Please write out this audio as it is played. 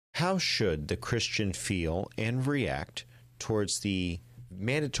how should the Christian feel and react towards the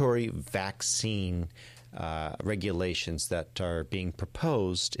mandatory vaccine regulations that are being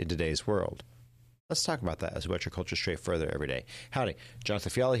proposed in today's world? Let's talk about that as we watch your culture straight further every day. Howdy, Jonathan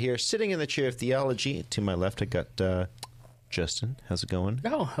Fiala here, sitting in the chair of theology. To my left, I got Justin. How's it going?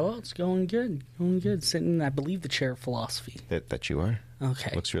 Oh, hello. It's going good. Going good. Sitting in, I believe, the chair of philosophy. That you are?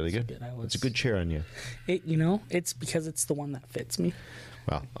 Okay. Looks really good. It's a good chair on you. It's because it's the one that fits me.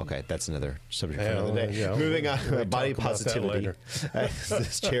 Well, okay, that's another subject for another day. Yeah, moving on, body positivity.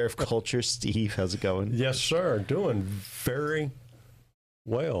 This chair of culture, Steve, how's it going? Yes, sir. Doing very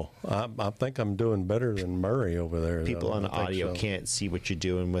well. I think I'm doing better than Murray over there. People on audio can't see what you're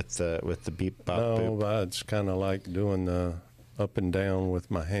doing with the beep bop boop. No, it's kind of like doing the up and down with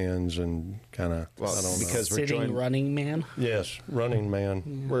my hands and kind of. Well, I don't know. Because we're Sitting running man. Yes, running man.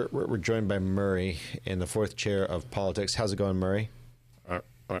 Yeah. We're joined by Murray in the fourth chair of politics. How's it going, Murray?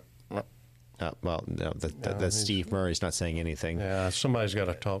 Well, no, that's Steve Murray's not saying anything. Yeah, somebody's got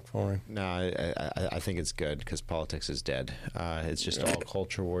to talk for him. No, I think it's good because politics is dead. It's just all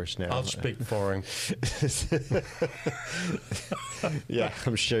culture wars now. I'll speak for him. Yeah,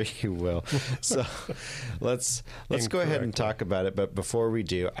 I'm sure you will. So let's go ahead and talk about it. But before we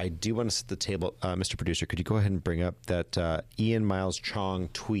do, I do want to set the table. Mr. Producer, could you go ahead and bring up that Ian Miles Chong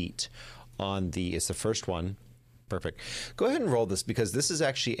tweet on it's the first one. Perfect. Go ahead and roll this because this is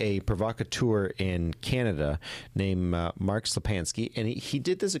actually a provocateur in Canada named Mark Slepansky, and he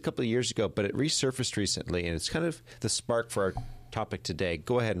did this a couple of years ago, but it resurfaced recently, and it's kind of the spark for our topic today.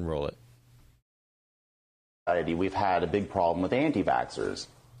 Go ahead and roll it. We've had a big problem with anti-vaxxers,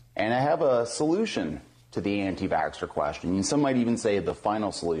 and I have a solution to the anti-vaxxer question, and some might even say the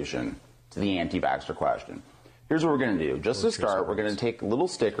final solution to the anti-vaxxer question. Here's what we're going to do. Just to start, we're going to take little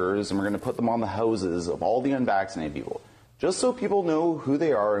stickers and we're going to put them on the houses of all the unvaccinated people, just so people know who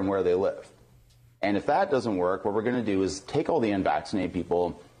they are and where they live. And if that doesn't work, what we're going to do is take all the unvaccinated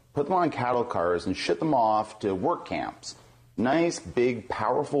people, put them on cattle cars, and ship them off to work camps. Nice, big,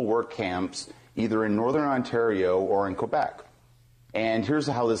 powerful work camps, either in Northern Ontario or in Quebec. And here's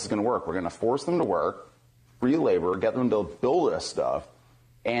how this is going to work. We're going to force them to work, free labor, get them to build us stuff,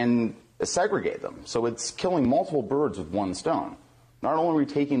 and segregate them. So it's killing multiple birds with one stone. Not only are we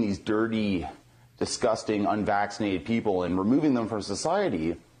taking these dirty, disgusting, unvaccinated people and removing them from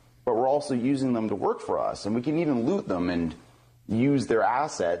society, but we're also using them to work for us. And we can even loot them and use their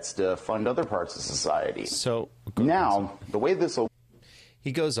assets to fund other parts of society. So now, the way this will...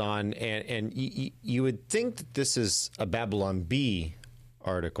 He goes on, and you would think that this is a Babylon Bee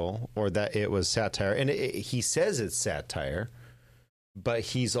article or that it was satire. And he says it's satire. But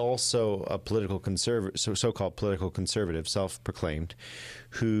he's also a political conservative, so-called political conservative, self-proclaimed,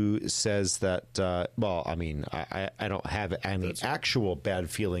 who says that, I don't have any actual bad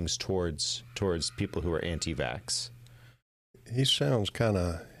feelings towards people who are anti-vax. He sounds kind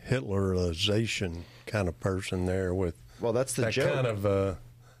of Hitlerization kind of person there with that's the that joke. Kind of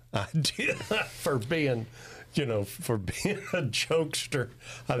idea for being... for being a jokester,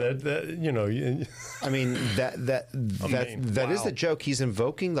 that is the joke. He's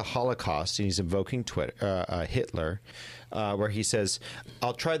invoking the Holocaust and he's invoking Hitler, where he says,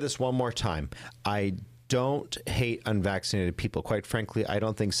 "I'll try this one more time. I don't hate unvaccinated people. Quite frankly, I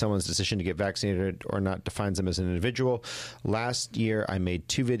don't think someone's decision to get vaccinated or not defines them as an individual. Last year, I made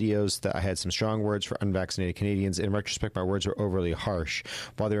 2 videos that I had some strong words for unvaccinated Canadians. In retrospect, my words were overly harsh.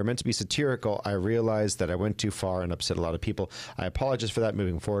 While they were meant to be satirical, I realized that I went too far and upset a lot of people. I apologize for that.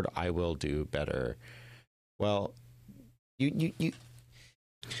 Moving forward, I will do better." Well, you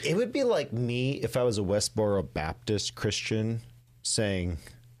it would be like me if I was a Westboro Baptist Christian saying,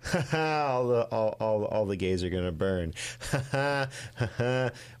 all the gays are going to burn.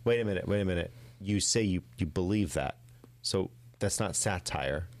 Wait a minute. You say you believe that. So that's not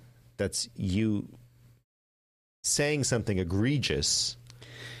satire. That's you saying something egregious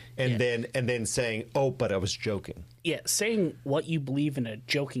and then saying, "Oh, but I was joking." Yeah, saying what you believe in a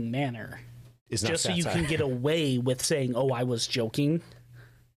joking manner is not just satire. So you can get away with saying, "Oh, I was joking."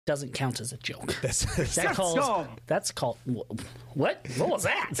 Doesn't count as a joke. That's called what? What was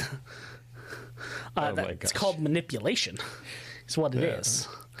that? It's called manipulation. Is what it is.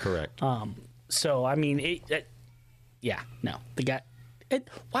 Correct. So I mean, the guy.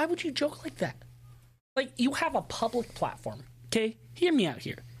 Why would you joke like that? Like, you have a public platform. Okay, hear me out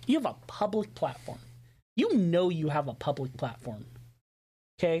here. You have a public platform. You know you have a public platform.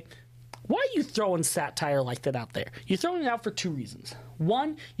 Okay. Why are you throwing satire like that out there? You're throwing it out for 2 reasons.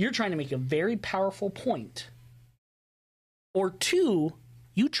 1, you're trying to make a very powerful point. Or 2,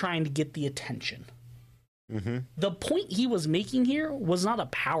 you trying to get the attention. The point he was making here was not a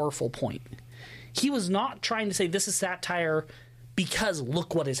powerful point. He was not trying to say this is satire because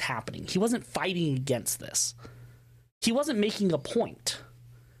look what is happening. He wasn't fighting against this. He wasn't making a point.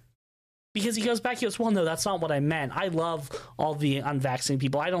 Because he goes back, he goes, well, no, that's not what I meant. I love all the unvaccinated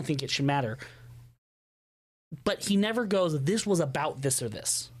people. I don't think it should matter. But he never goes, this was about this or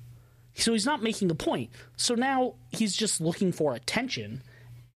this. So he's not making a point. So now he's just looking for attention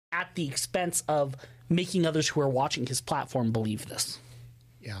at the expense of making others who are watching his platform believe this.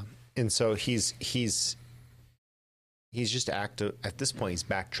 Yeah. And so he's just active at this point. He's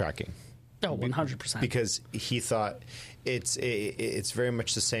backtracking. Oh, 100%. Because he thought it's very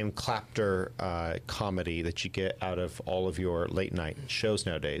much the same clapter comedy that you get out of all of your late night shows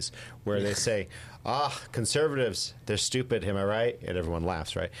nowadays, where they say, conservatives, they're stupid, am I right? And everyone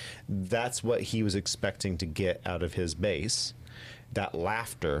laughs, right? That's what he was expecting to get out of his base. That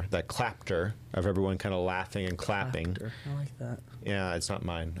laughter, that clapter of everyone kind of laughing and clapping. Clapter. I like that. Yeah, it's not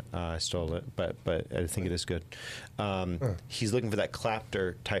mine. I stole it, but I think it is good. He's looking for that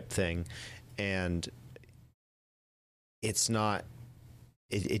clapter type thing, and it's not.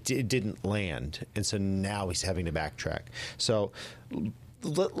 It didn't land, and so now he's having to backtrack. So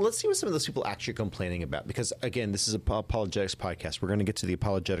let's see what some of those people actually are complaining about, because again, this is an apologetics podcast. We're going to get to the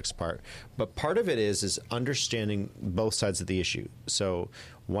apologetics part, but part of it is understanding both sides of the issue. So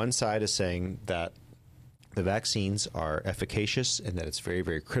one side is saying that the vaccines are efficacious and that it's very,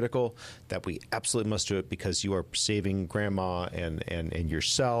 very critical, that we absolutely must do it because you are saving grandma and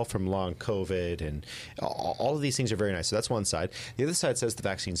yourself from long COVID, and all of these things are very nice. So that's one side. The other side says the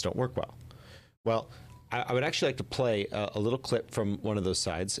vaccines don't work well. Well, I would actually like to play a little clip from one of those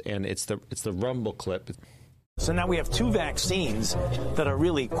sides, and it's the Rumble clip. So now we have two vaccines that are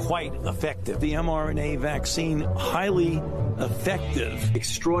really quite effective. The mRNA vaccine, highly effective,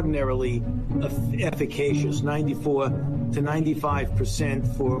 extraordinarily efficacious, 94 to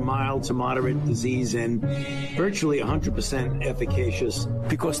 95% for mild to moderate disease, and virtually 100% efficacious,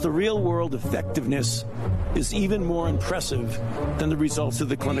 because the real-world effectiveness is even more impressive than the results of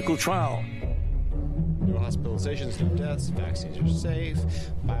the clinical trial. No hospitalizations, no deaths, vaccines are safe,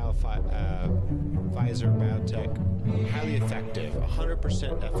 Pfizer, biotech, highly effective,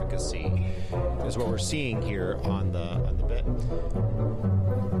 100% efficacy is what we're seeing here on the bit.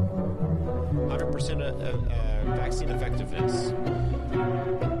 100% vaccine effectiveness.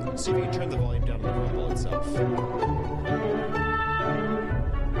 See if you can turn the volume down on the Rumble itself.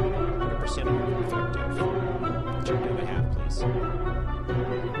 100% effective. Turn down to half, please.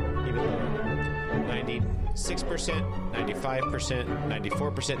 Even lower. 96%, 95%,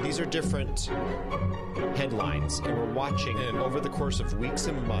 94%. These are different headlines, and we're watching them over the course of weeks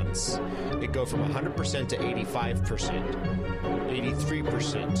and months. It go from 100% to 85%,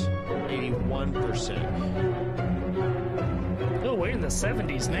 83%, 81%. Oh, we're in the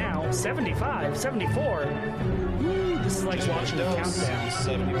 70s now. 75, 74. Woo, this is like watching the countdown.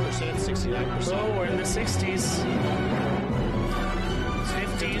 70%, 69%. Oh, we're in the 60s.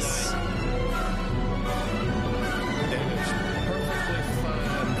 50s.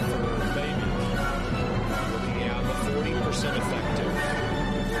 Effective.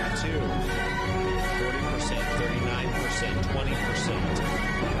 2, 40%, 39%,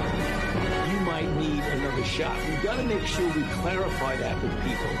 20%. You might need another shot. We've got to make sure we clarify that with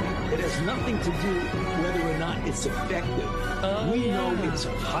people. It has nothing to do whether or not it's effective. We know it's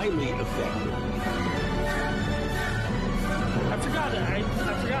highly effective. I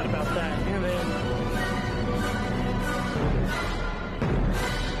forgot about that.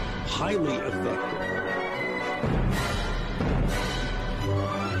 Highly effective.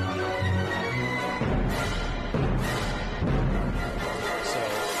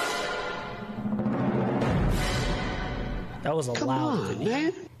 That was a loud video.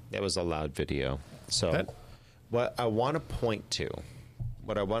 Man. That was a loud video. So what I want to point to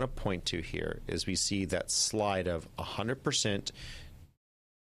here is we see that slide of 100%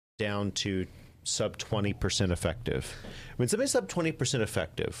 down to sub 20% effective. When somebody's sub 20%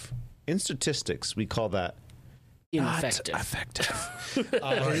 effective, in statistics, we call that ineffective.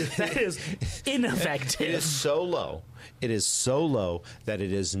 That is ineffective. It is so low. It is so low that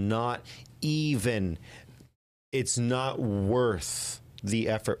it is not even... It's not worth the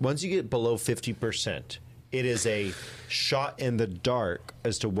effort. Once you get below 50%, it is a shot in the dark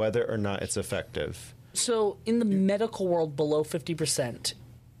as to whether or not it's effective. So in the medical world, below 50%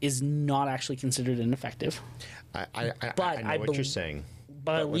 is not actually considered ineffective. I know what you're saying.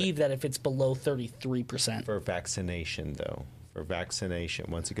 But I believe that if it's below 33%. For vaccination, though. For vaccination,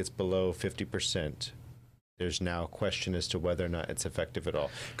 once it gets below 50%, there's now a question as to whether or not it's effective at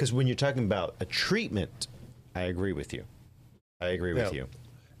all. Because when you're talking about a treatment I agree with you. I agree with you.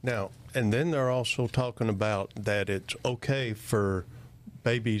 Now, and then they're also talking about that it's okay for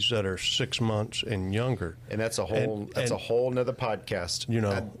babies that are 6 months and younger. And that's a whole nother podcast. You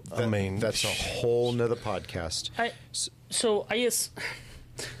know, I mean, that's a whole nother podcast.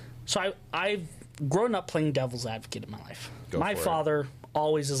 I've grown up playing devil's advocate in my life. My for it. father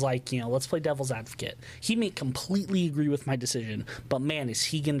always is like, let's play devil's advocate. He may completely agree with my decision, but man, is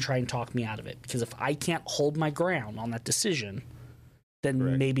he going to try and talk me out of it? Because if I can't hold my ground on that decision, then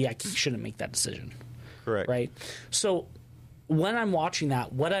Correct. maybe I shouldn't make that decision. Correct. Right? So when I'm watching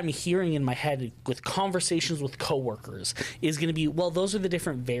that, what I'm hearing in my head with conversations with coworkers is going to be, well, those are the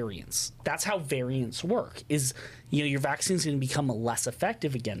different variants. That's how variants work. Is your vaccine's going to become less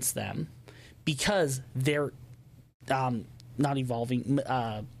effective against them because they're not evolving,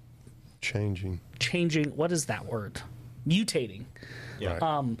 changing. What is that word? Mutating.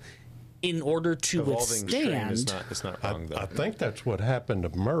 Yeah. In order to Evolving strain withstand. is not wrong, though. I think that's what happened to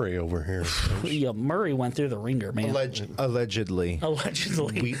Murray over here. Murray went through the ringer, man. Allegedly.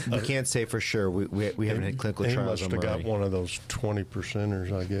 Allegedly. We can't say for sure. We haven't had clinical He trials must on have got Murray. one of those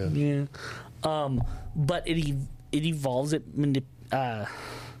 20%ers, I guess. Yeah. But it evolves. It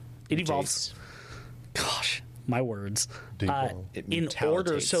evolves. Gosh, my words. Devolve. In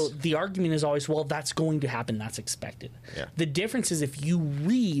order. So the argument is always, well, that's going to happen. That's expected. Yeah. The difference is if you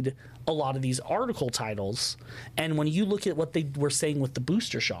read a lot of these article titles, and when you look at what they were saying with the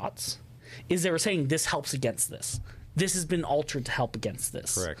booster shots, is they were saying this helps against this. This has been altered to help against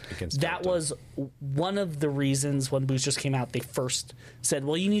this. Correct. Against that Delta. was one of the reasons when boosters came out, they first said,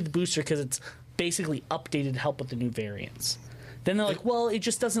 well, you need the booster because it's basically updated to help with the new variants. Then they're like, well, it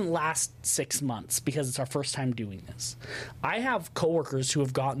just doesn't last 6 months because it's our first time doing this. I have coworkers who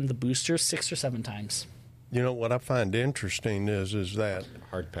have gotten the booster 6 or 7 times. You know, what I find interesting is that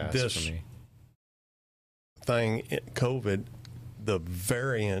Hard pass this for me. thing, COVID, the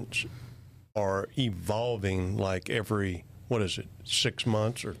variants are evolving like every, 6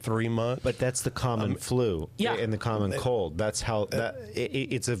 months or 3 months? But that's the common flu and the common cold. That's how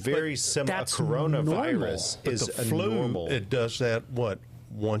it's a very similar. That's Coronavirus But is the a flu, normal. it does that,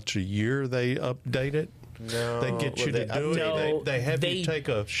 once a year they update it? No, They get you well, to do No, it. They have you take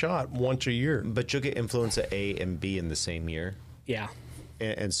a shot once a year. But you'll get influenza A and B in the same year, Yeah.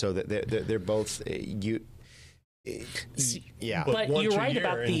 and so they're both yeah. But once you're a right year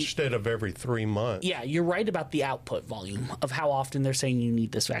about the instead of every 3 months. Yeah, you're right about the output volume of how often they're saying you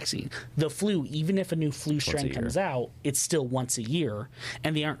need this vaccine. The flu, even if a new flu strain comes out, it's still once a year,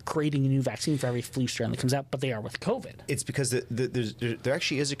 and they aren't creating a new vaccine for every flu strain that comes out, but they are with COVID. It's because there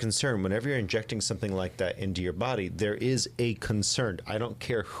actually is a concern. Whenever you're injecting something like that into your body, there is a concern. I don't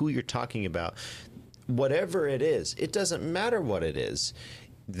care who you're talking about. Whatever it is, it doesn't matter what it is.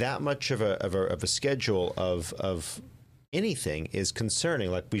 That much of a schedule of anything is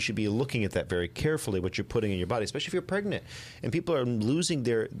concerning. Like, we should be looking at that very carefully, what you're putting in your body, especially if you're pregnant and people are losing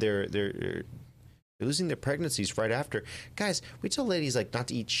their pregnancies right after. Guys, we tell ladies not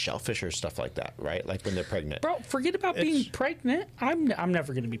to eat shellfish or stuff like that, right? Like when they're pregnant. Bro, forget about being pregnant. I'm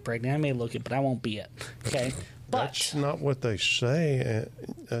never going to be pregnant. I may look it, but I won't be it. Okay? But That's not what they say.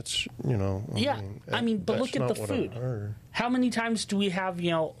 That's, I mean, but look at the food. How many times do we have,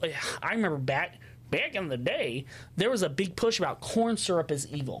 I remember back in the day, there was a big push about corn syrup is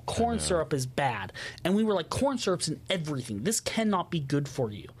evil. Corn syrup is bad. And we were like, corn syrup's in everything. This cannot be good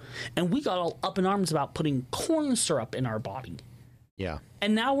for you. And we got all up in arms about putting corn syrup in our body. Yeah.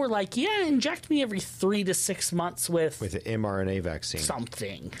 And now we're like, inject me every 3 to 6 months with the mRNA vaccine.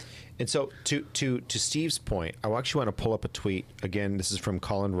 Something. And so, to Steve's point, I actually want to pull up a tweet. Again, this is from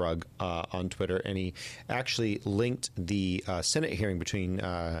Colin Rugg on Twitter, and he actually linked the Senate hearing between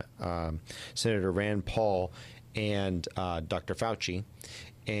Senator Rand Paul and Dr. Fauci.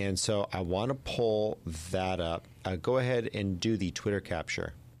 And so I want to pull that up. Go ahead and do the Twitter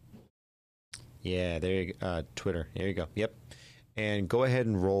capture. Yeah, there you go. Twitter. There you go. Yep. And go ahead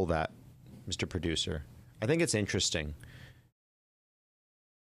and roll that, Mr. Producer. I think it's interesting.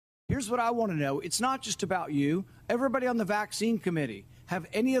 Here's what I want to know. It's not just about you. Everybody on the vaccine committee, have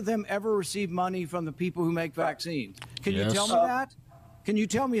any of them ever received money from the people who make vaccines? Can you tell me that? Can you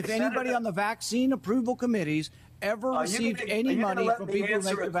tell me if anybody on the vaccine approval committees ever received any money from people who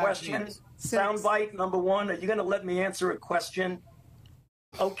make the vaccines? Soundbite number one. Are you going to let me answer a question?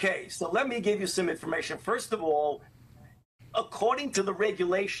 Okay, so let me give you some information. First of all, according to the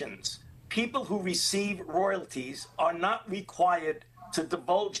regulations, people who receive royalties are not required to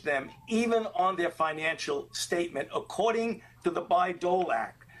divulge them even on their financial statement, according to the Bayh-Dole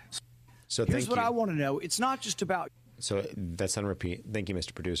Act. So here's what I want to know. It's not just about... So that's on repeat. Thank you,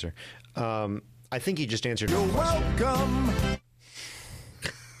 Mr. Producer. I think he just answered. You're welcome.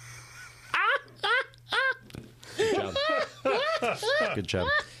 Good job. Good job.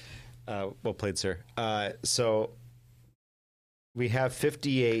 Well played, sir. So we have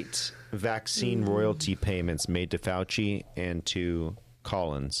 58 vaccine royalty payments made to Fauci and to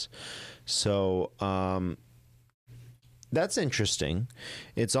Collins. So that's interesting.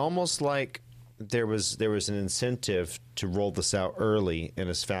 It's almost like there was an incentive to roll this out early and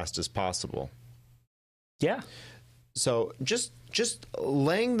as fast as possible. Yeah. So just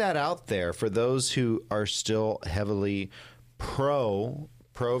laying that out there for those who are still heavily pro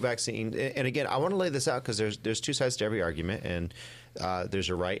vaccine. And again, I want to lay this out because there's two sides to every argument, and there's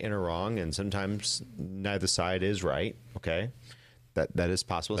a right and a wrong, and sometimes neither side is right. Okay, that is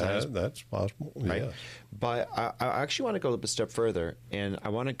possible. That's possible, right? Yes. But I actually want to go a step further, and I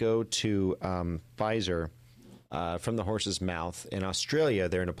want to go to Pfizer. From the horse's mouth in Australia.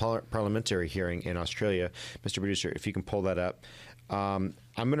 They're in a parliamentary hearing in Australia. Mr. Producer, if you can pull that up. I'm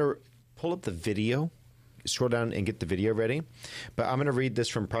going to pull up the video, scroll down and get the video ready. But I'm going to read this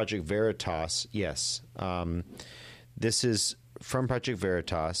from Project Veritas. Yes. This is from Project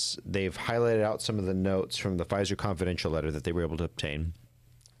Veritas. They've highlighted out some of the notes from the Pfizer confidential letter that they were able to obtain.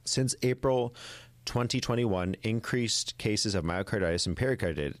 Since April 2021, increased cases of myocarditis and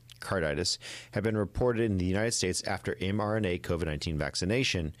pericarditis have been reported in the United States after mRNA COVID-19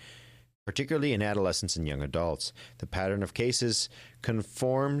 vaccination, particularly in adolescents and young adults. The pattern of cases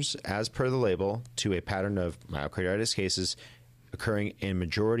conforms, as per the label, to a pattern of myocarditis cases occurring in a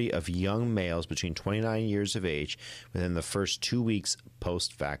majority of young males between 29 years of age within the first 2 weeks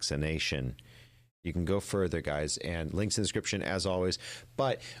post-vaccination. You can go further, guys, and links in the description as always.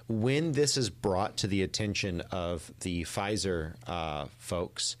 But when this is brought to the attention of the Pfizer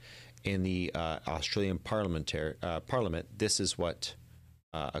folks in the Australian Parliament, this is what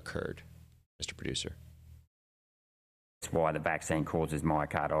occurred, Mr. Producer. That's why the vaccine causes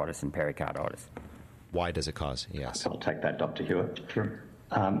myocarditis and pericarditis. Why does it cause? Yes. I'll take that, Dr. Hewitt. Sure.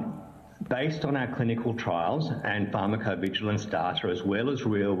 Based on our clinical trials and pharmacovigilance data, as well as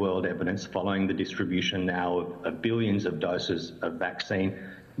real-world evidence following the distribution now of billions of doses of vaccine,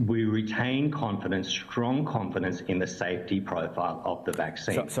 we retain confidence, strong confidence in the safety profile of the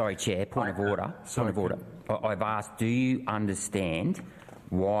vaccine. Sorry, Chair, point of order. I've asked, do you understand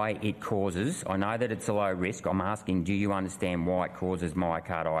why it causes, I know that it's a low risk, I'm asking, do you understand why it causes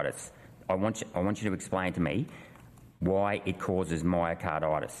myocarditis? I want you to explain to me why it causes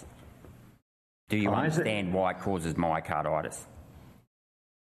myocarditis. Do you understand why it causes myocarditis?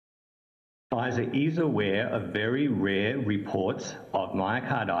 Pfizer is aware of very rare reports of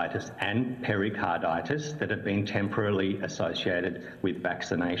myocarditis and pericarditis that have been temporarily associated with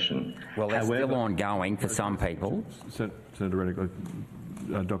vaccination. Well, they're still ongoing for some people. Senator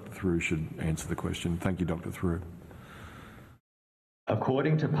Rennick, Dr. Through should answer the question. Thank you, Dr. Through.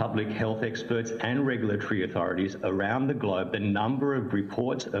 According to public health experts and regulatory authorities around the globe, the number of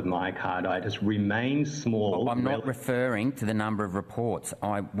reports of myocarditis remains small. I'm not referring to the number of reports.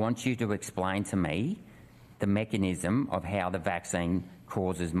 I want you to explain to me the mechanism of how the vaccine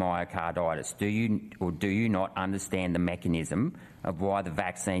causes myocarditis. Do you not understand the mechanism of why the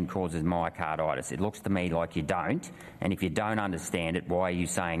vaccine causes myocarditis? It looks to me like you don't. And if you don't understand it, why are you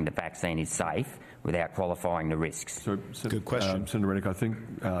saying the vaccine is safe without qualifying the risks? Good question. Senator Rennick, I think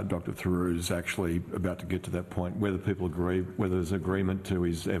Dr. Through is actually about to get to that point. Whether people agree, whether there's agreement to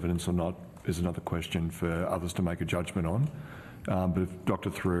his evidence or not, is another question for others to make a judgment on. But if Dr.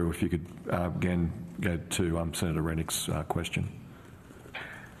 Through, if you could again go to Senator Rennick's question.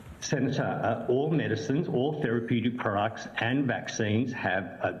 Senator, all medicines, all therapeutic products and vaccines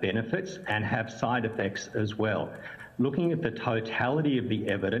have benefits and have side effects as well. Looking at the totality of the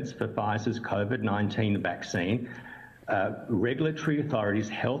evidence for Pfizer's COVID-19 vaccine, regulatory authorities,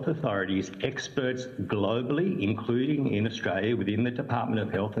 health authorities, experts globally, including in Australia within the Department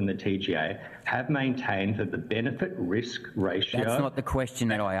of Health and the TGA, have maintained that the benefit-risk ratio... That's not the question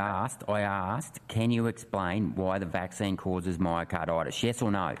that I asked. I asked, can you explain why the vaccine causes myocarditis? Yes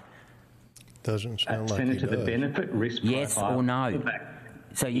or no? Doesn't sound like Senator, he does. the benefit-risk yes profile... or no?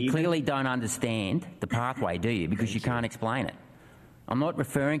 So you clearly don't understand the pathway, do you? Because you can't explain it. I'm not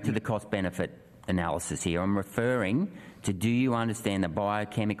referring to the cost-benefit analysis here. I'm referring to, do you understand the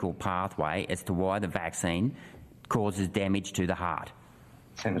biochemical pathway as to why the vaccine causes damage to the heart?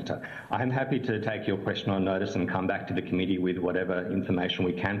 Senator, I'm happy to take your question on notice and come back to the committee with whatever information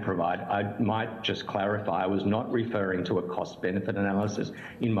we can provide. I might just clarify, I was not referring to a cost-benefit analysis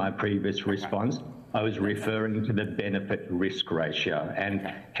in my previous response. I was referring to the benefit-risk ratio,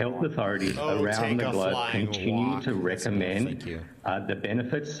 and health authorities around the globe continue to recommend the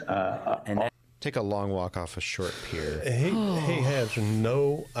benefits. Take a long walk off a short pier. He has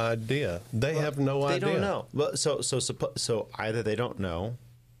no idea. They have no idea. They don't know. Well, so either they don't know,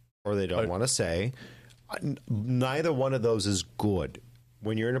 or they don't want to say. Neither one of those is good.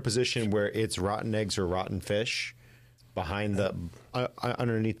 When you're in a position where it's rotten eggs or rotten fish behind the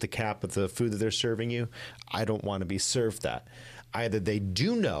underneath the cap of the food that they're serving you, I don't want to be served that. Either they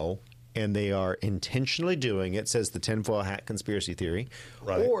do know and they are intentionally doing it, says the tinfoil hat conspiracy theory,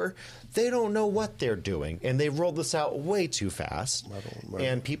 or they don't know what they're doing and they rolled this out way too fast,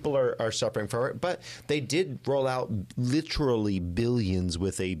 and people are suffering for it. But they did roll out literally billions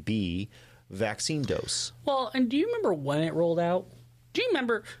with a B vaccine dose. Well, and do you remember when it rolled out? Do you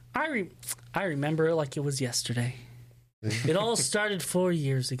remember? I remember it like it was yesterday. It all started 4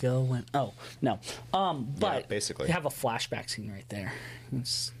 years ago when. Oh no, but yeah, basically, you have a flashback scene right there.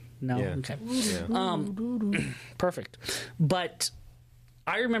 No, yeah. okay, yeah. Perfect. But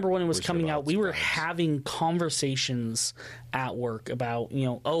I remember when it was coming out, we were having conversations at work about,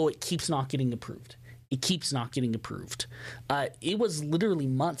 it keeps not getting approved. It keeps not getting approved. It was literally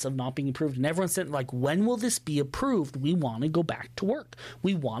months of not being approved. And everyone said, when will this be approved? We want to go back to work.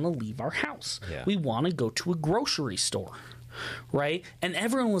 We want to leave our house. Yeah. We want to go to a grocery store, right? And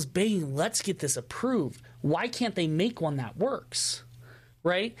everyone was begging, let's get this approved. Why can't they make one that works,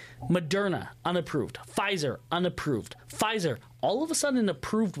 right? Moderna, unapproved. Pfizer, unapproved. Pfizer, all of a sudden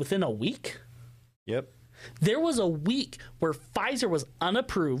approved within a week? Yep. There was a week where Pfizer was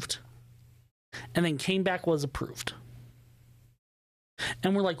unapproved and then came back, was approved.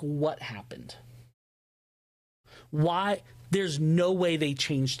 And we're like, what happened? Why? There's no way they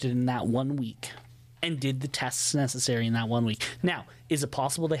changed it in that 1 week and did the tests necessary in that 1 week. Now, is it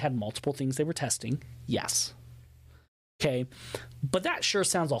possible they had multiple things they were testing? Yes. Okay. But that sure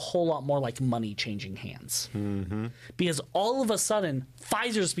sounds a whole lot more like money changing hands. Mm-hmm. Because all of a sudden,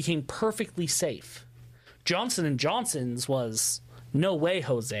 Pfizer's became perfectly safe. Johnson & Johnson's was, no way,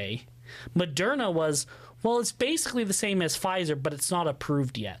 Jose. Moderna was, well, it's basically the same as Pfizer, but it's not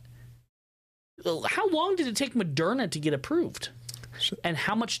approved yet. How long did it take Moderna to get approved? And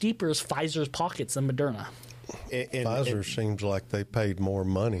how much deeper is Pfizer's pockets than Moderna? Pfizer seems like they paid more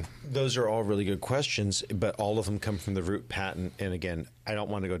money. Those are all really good questions, but all of them come from the root patent. And again, I don't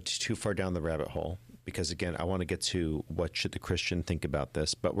want to go too far down the rabbit hole because, again, I want to get to what should the Christian think about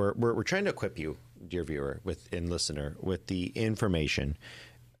this. But we're trying to equip you, dear viewer and listener, with the information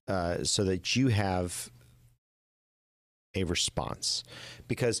so that you have a response,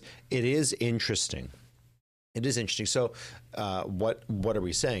 because it is interesting. It is interesting. So, what are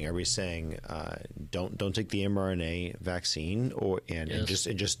we saying? Are we saying don't take the mRNA vaccine and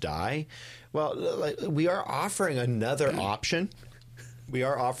just die? Well, we are offering another option. We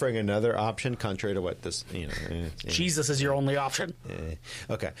are offering another option, contrary to what this Jesus is your only option.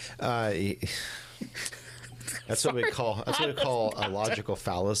 Okay. That's what we call a logical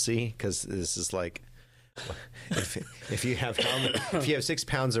fallacy, because this is like, if you have 6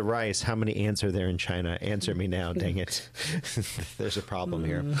 pounds of rice, how many ants are there in China? Answer me now, dang it. There's a problem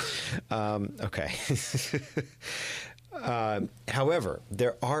here. Okay. However,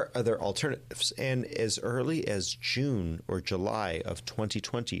 there are other alternatives, and as early as June or July of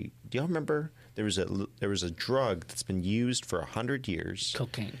 2020, do y'all remember there was a drug that's been used for 100 years?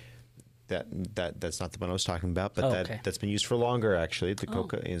 Cocaine. That's not the one I was talking about, but that's been used for longer, actually. The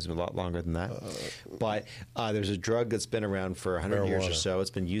cocaine is a lot longer than that. But there's a drug that's been around for 100 years or so. It's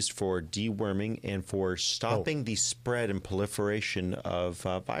been used for deworming and for stopping the spread and proliferation of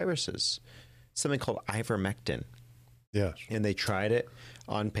viruses. Something called ivermectin. Yes. And they tried it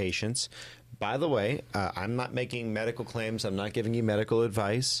on patients. By the way, I'm not making medical claims. I'm not giving you medical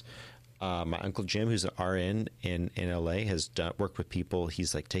advice. My Uncle Jim, who's an RN in LA, has worked with people.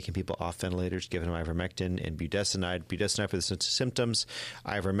 He's taking people off ventilators, giving them ivermectin and budesonide. Budesonide for the symptoms,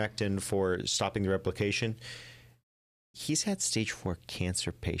 ivermectin for stopping the replication. He's had stage 4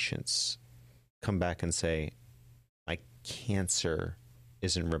 cancer patients come back and say, my cancer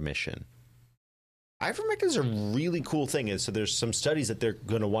is in remission. Ivermectin is a really cool thing. So there's some studies that they're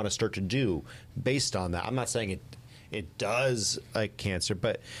going to want to start to do based on that. I'm not saying it does cancer,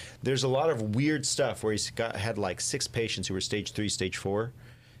 but there's a lot of weird stuff where he's had 6 patients who were stage 3, stage 4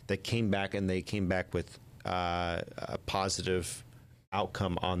 that came back, and they came back with a positive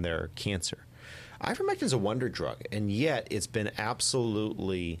outcome on their cancer. Ivermectin is a wonder drug, and yet it's been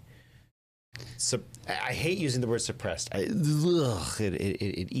absolutely I hate using the word suppressed.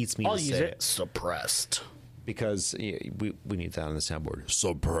 It eats me. I'll to use say it. Suppressed. Because we need that on the soundboard.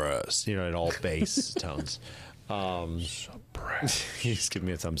 Suppressed. In all bass tones. Suppressed. You just give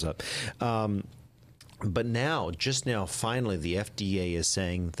me a thumbs up. But just now, finally, the FDA is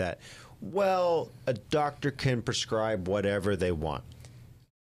saying that well, a doctor can prescribe whatever they want.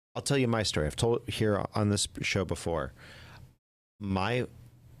 I'll tell you my story. I've told it here on this show before. When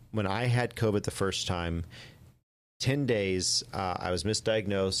I had COVID the first time, 10 days, I was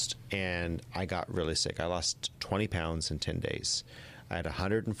misdiagnosed and I got really sick. I lost 20 pounds in 10 days. I had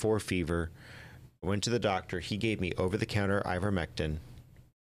 104 fever. I went to the doctor. He gave me over-the-counter ivermectin.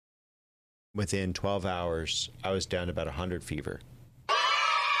 Within 12 hours, I was down to about 100 fever. It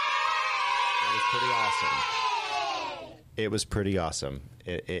was pretty awesome. It was pretty awesome.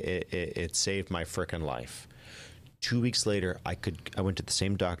 It saved my frickin' life. 2 weeks later, I went to the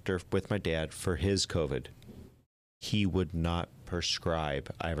same doctor with my dad for his COVID. He would not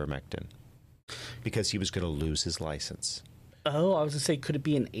prescribe ivermectin because he was going to lose his license. Oh, I was going to say, could it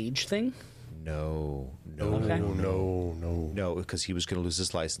be an age thing? No, because he was going to lose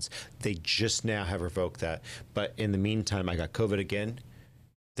his license. They just now have revoked that. But in the meantime, I got COVID again.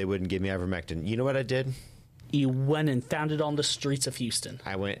 They wouldn't give me ivermectin. You know what I did? You went and found it on the streets of Houston.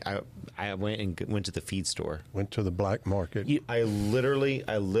 I went to the feed store. Went to the black market. I literally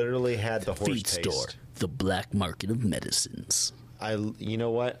had the horse feed paste. store, the black market of medicines. You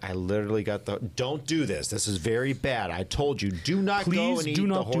know what? I literally got don't do this. This is very bad. I told you, do not go and eat the horse paste. Please do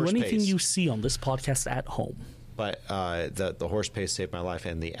not do anything you see on this podcast at home. But the horse paste saved my life,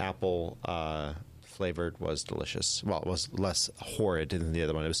 and the apple flavored was delicious. Well, it was less horrid than the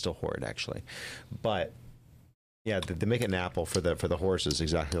other one. It was still horrid, actually. But yeah, they make an apple for the horses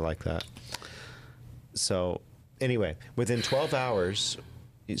exactly like that. So anyway, within 12 hours,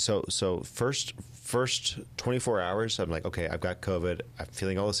 so first 24 hours, I'm like, okay, I've got COVID. I'm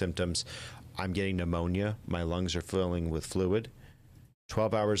feeling all the symptoms. I'm getting pneumonia. My lungs are filling with fluid.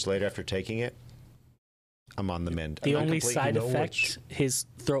 12 hours later after taking it, I'm on the mend. The only side effect, his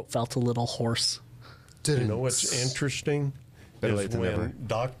throat felt a little hoarse. You know what's interesting? Better is when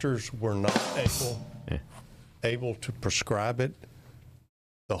doctors were not able to prescribe it,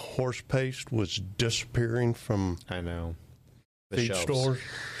 the horse paste was disappearing from feed stores.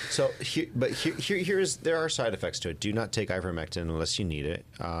 So, there are side effects to it. Do not take ivermectin unless you need it.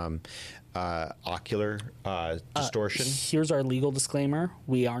 Ocular distortion. Here's our legal disclaimer: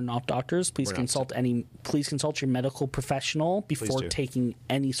 we are not doctors. Please consult your medical professional before taking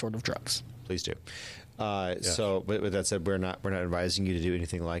any sort of drugs. Please do. So, with that said, we're not advising you to do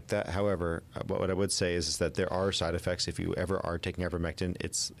anything like that. However, what I would say is that there are side effects if you ever are taking ivermectin.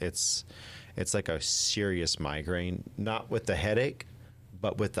 It's like a serious migraine, not with the headache,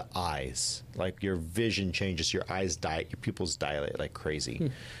 but with the eyes. Like your vision changes, your eyes your pupils dilate like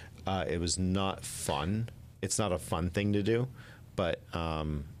crazy. It was not fun. It's not a fun thing to do, but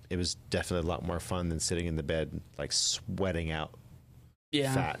it was definitely a lot more fun than sitting in the bed like sweating out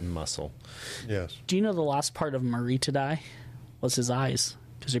fat and muscle. Yes. Do you know the last part of Marie to die was his eyes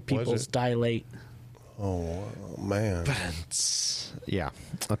because her pupils dilate. Oh man. Yeah.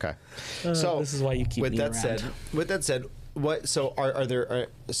 Okay. So this is why you keep me around. With that said, what? So are there?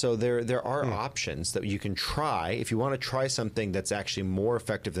 So there are options that you can try if you want to try something that's actually more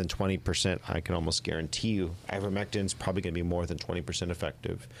effective than 20%. I can almost guarantee you, ivermectin is probably going to be more than 20%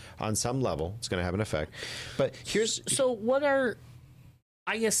 effective on some level. It's going to have an effect. But here's So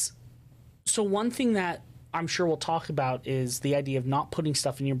one thing that I'm sure we'll talk about is the idea of not putting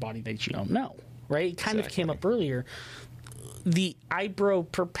stuff in your body that you don't know. Right? It kind of came up earlier. The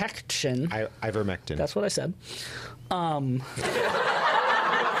ibuprofen. Ivermectin. That's what I said. I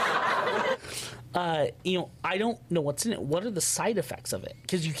don't know what's in it. What are the side effects of it?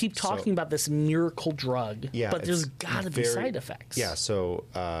 Because you keep talking about this miracle drug, but there's got to be side effects. Yeah, so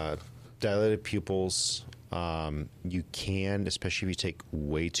dilated pupils, you can, especially if you take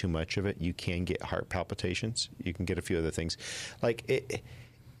way too much of it, you can get heart palpitations. You can get a few other things. Like,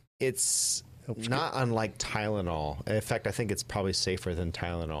 it's not unlike Tylenol. In fact, I think it's probably safer than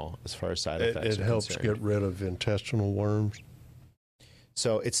Tylenol as far as side effects are helps concerned. get rid of intestinal worms.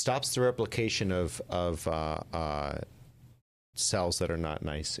 So it stops the replication of cells that are not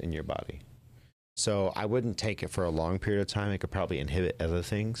nice in your body. So I wouldn't take it for a long period of time. It could probably inhibit other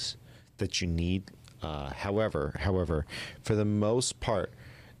things that you need. However, for the most part,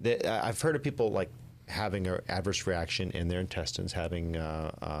 I've heard of people like having an adverse reaction in their intestines, having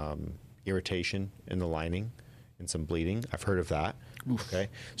irritation in the lining and some bleeding. I've heard of that. Oof. Okay,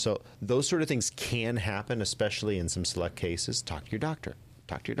 so those sort of things can happen, especially in some select cases. Talk to your doctor.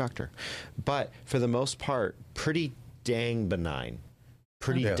 But for the most part, pretty dang benign.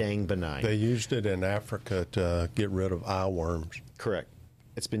 Dang benign. They used it in Africa to get rid of eye worms. Correct.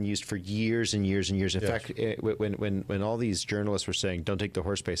 It's been used for years and years and years. In fact, when all these journalists were saying, don't take the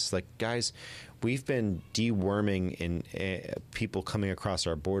horse paste, it's like, guys, we've been deworming in people coming across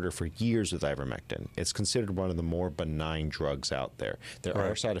our border for years with ivermectin. It's considered one of the more benign drugs out there. There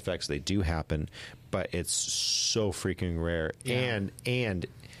are side effects. They do happen, but it's so freaking rare. Yeah. And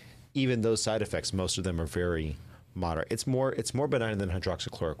even those side effects, most of them are very moderate. It's more benign than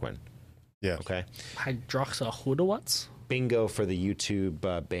hydroxychloroquine. Yeah. Okay. Hydroxychloroquine. Bingo for the YouTube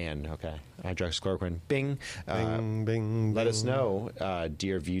ban. Okay. Hydroxychloroquine. Bing. Bing, bing. Let us know,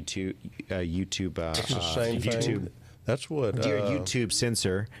 dear YouTube. It's the same YouTube. thing. That's what. Dear YouTube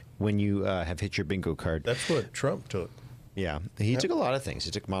censor, when you have hit your bingo card. That's what Trump took. Yeah. He took a lot of things.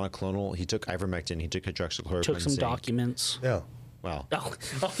 He took monoclonal. He took ivermectin. He took hydroxychloroquine. Took some documents. Yeah. Wow. Oh.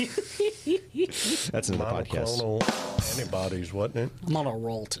 That's another podcast. Monoclonal antibodies, wasn't it? I'm on a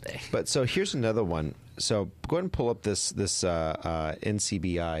roll today. But so here's another one. So go ahead and pull up this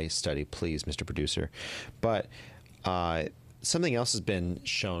NCBI study, please, Mr. Producer. But something else has been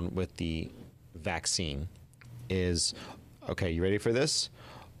shown with the vaccine is, okay, you ready for this?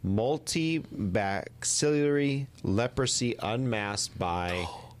 Multibacillary leprosy unmasked by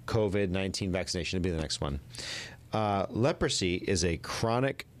COVID-19 vaccination. It'll be the next one. Leprosy is a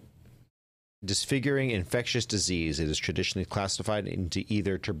chronic disfiguring infectious disease. It is traditionally classified into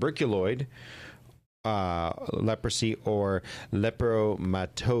either tuberculoid leprosy or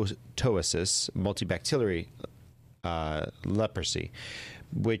lepromatosis, multibacillary leprosy,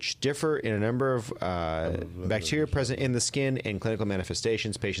 which differ in a number of bacteria present in the skin and clinical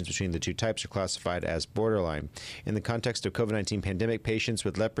manifestations. Patients between the two types are classified as borderline. In the context of COVID-19 pandemic, patients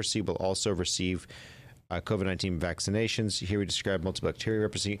with leprosy will also receive COVID-19 vaccinations. Here we describe multibacterial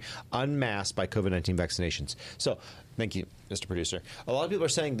leprosy unmasked by COVID-19 vaccinations. So, thank you, Mr. Producer. A lot of people are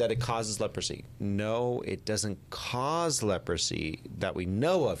saying that it causes leprosy. No, it doesn't cause leprosy that we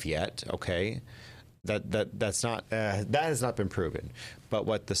know of yet. Okay, that's not that has not been proven. But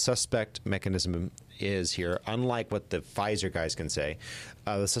what the suspect mechanism is here, unlike what the Pfizer guys can say,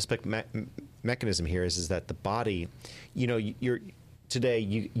 the suspect mechanism here is that the body, today,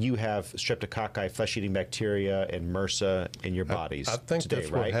 you have streptococci, flesh-eating bacteria, and MRSA in your bodies. I think today,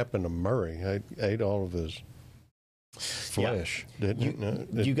 that's what happened to Murray. I ate all of his flesh, didn't it?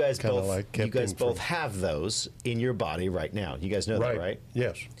 You guys both have those in your body right now. You guys know that, right?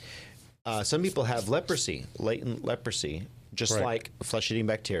 Yes. Some people have leprosy, latent leprosy, just like flesh-eating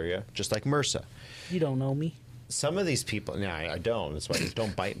bacteria, just like MRSA. You don't know me. Some of these people, no, I don't. That's why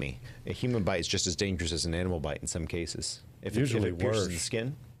don't bite me. A human bite is just as dangerous as an animal bite in some cases. If it pierces the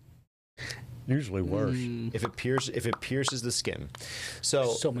skin. Usually worse. If it pierces the skin.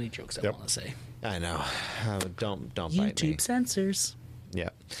 So many jokes I want to say. I know. Don't bite me. YouTube censors. Yeah.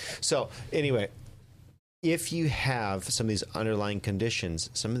 So anyway, if you have some of these underlying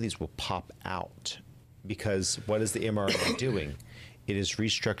conditions, some of these will pop out because what is the mRNA doing? It is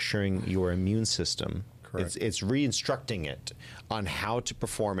restructuring your immune system. Correct. It's re-instructing it on how to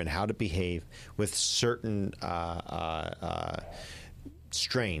perform and how to behave with certain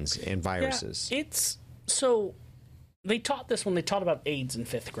strains and viruses. Yeah, so they taught this when they taught about AIDS in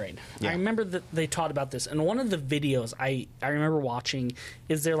 5th grade. Yeah. I remember that they taught about this, and one of the videos I remember watching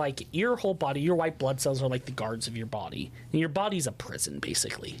is they're like, your whole body, your white blood cells are like the guards of your body, and your body's a prison,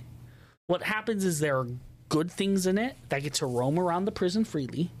 basically. What happens is there are good things in it that get to roam around the prison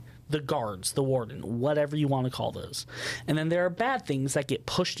freely, the guards, the warden, whatever you want to call those. And then there are bad things that get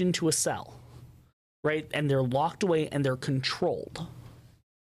pushed into a cell, right? And they're locked away and they're controlled.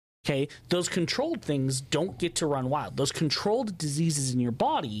 Okay? Those controlled things don't get to run wild. Those controlled diseases in your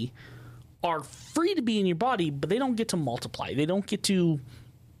body are free to be in your body, but they don't get to multiply. They don't get to,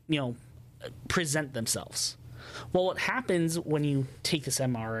 present themselves. Well, what happens when you take this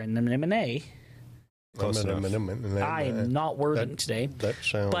mRNA, I am not wording today. That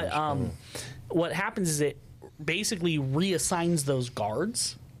sounds. But what happens is it basically reassigns those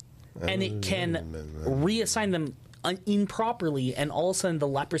guards, and it can reassign them improperly, and all of a sudden the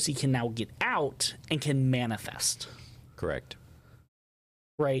leprosy can now get out and can manifest. Correct.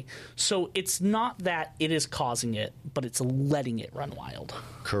 Right? So it's not that it is causing it, but it's letting it run wild.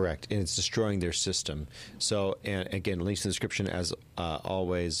 Correct. And it's destroying their system. So, and again, links in the description as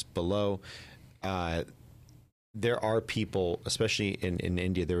always below. There are people, especially in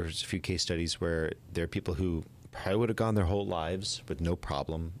India, there's a few case studies where there are people who probably would have gone their whole lives with no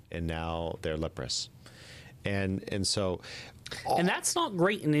problem, and now they're leprous. And so And that's not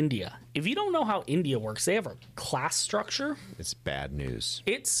great in India. If you don't know how India works, they have a class structure. It's bad news.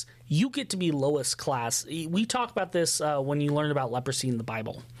 You get to be lowest class. We talk about this when you learn about leprosy in the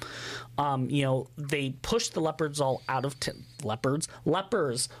Bible. They push the lepers all out of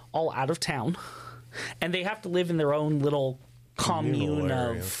lepers all out of town, and they have to live in their own little commune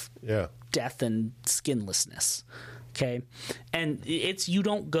of death and skinlessness. Okay. And you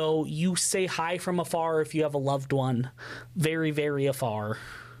don't go, you say hi from afar if you have a loved one, very, very afar.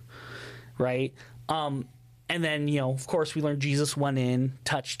 Right. And then, of course, we learned Jesus went in,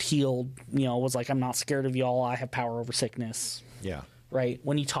 touched, healed, was like, I'm not scared of y'all. I have power over sickness. Yeah. Right.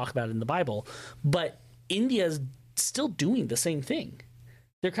 When you talk about it in the Bible. But India's still doing the same thing.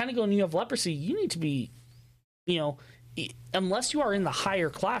 They're kind of going, you have leprosy. You need to be, unless you are in the higher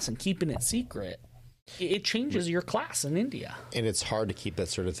class and keeping it secret, it changes your class in India. And it's hard to keep that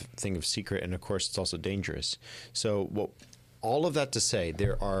sort of thing of secret. And, of course, it's also dangerous. So all of that to say,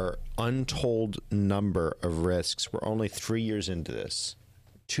 there are untold number of risks. We're only 3 years into this,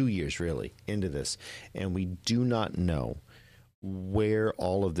 2 years really into this, and we do not know where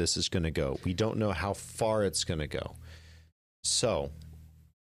all of this is going to go. We don't know how far it's going to go. So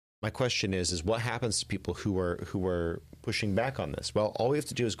my question is what happens to people who are pushing back on this? Well, all we have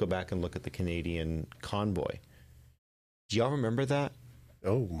to do is go back and look at the Canadian convoy. Do y'all remember that?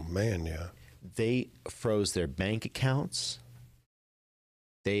 Oh, man, yeah. They froze their bank accounts.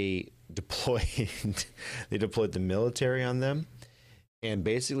 They deployed the military on them, and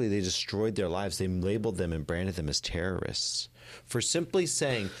basically they destroyed their lives. They labeled them and branded them as terrorists for simply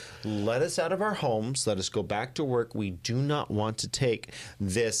saying, let us out of our homes, let us go back to work. We do not want to take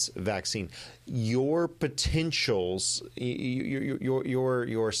this vaccine. Your potentials,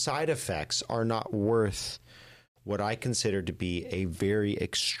 your side effects are not worth what I consider to be a very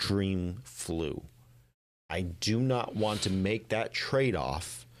extreme flu. I do not want to make that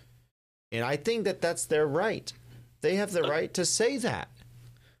trade-off, and I think that that's their right. They have the right to say that.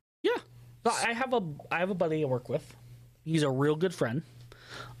 Yeah, I have a buddy I work with. He's a real good friend,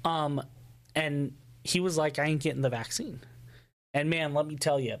 and he was like, "I ain't getting the vaccine." And man, let me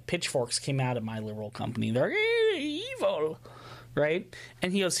tell you, pitchforks came out at my liberal company. They're evil, right?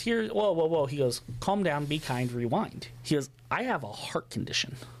 And he goes, "Here, whoa." He goes, "Calm down, be kind, rewind." He goes, "I have a heart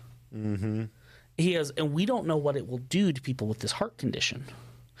condition." Mm-hmm. He goes, and we don't know what it will do to people with this heart condition.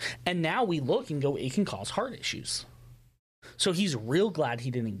 And now we look and go, it can cause heart issues. So he's real glad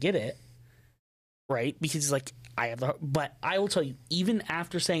he didn't get it, right? Because he's like, but I will tell you, even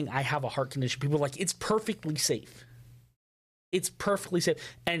after saying I have a heart condition, people are like, it's perfectly safe. It's perfectly safe.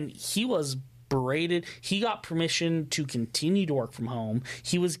 And he was berated. He got permission to continue to work from home.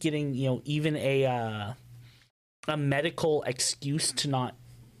 He was getting, even a medical excuse to not,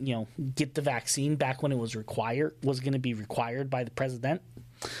 get the vaccine back when it was going to be required by the president.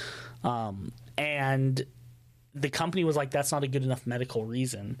 And the company was like, that's not a good enough medical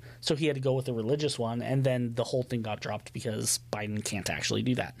reason. So he had to go with a religious one. And then the whole thing got dropped because Biden can't actually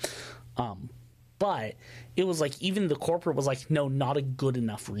do that. But it was like, even the corporate was like, no, not a good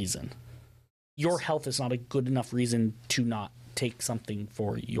enough reason. Your health is not a good enough reason to not take something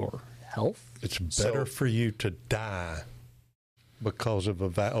for your health. It's better for you to die because of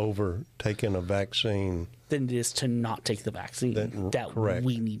taking a vaccine than it is to not take the vaccine correct.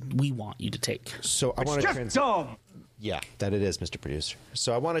 we want you to take. So I want to Yeah, that it is, Mr. Producer.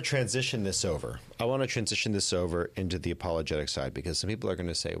 So I want to transition this over. Into the apologetic side, because some people are going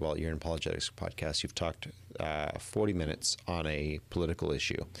to say, well, you're an apologetics podcast. You've talked 40 minutes on a political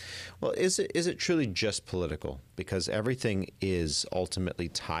issue. Well, is it truly just political? Because everything is ultimately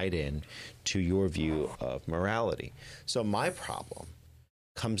tied in to your view of morality. So my problem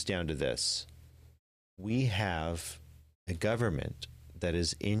comes down to this. We have a government that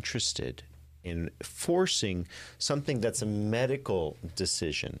is interested in forcing something that's a medical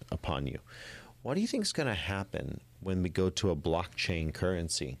decision upon you. What do you think is going to happen when we go to a blockchain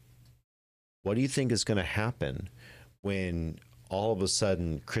currency? What do you think is going to happen when all of a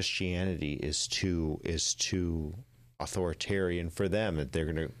sudden Christianity is too authoritarian for them, that they're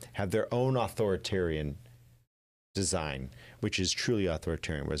going to have their own authoritarian design, which is truly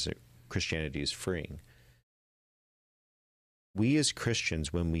authoritarian, whereas Christianity is freeing? We as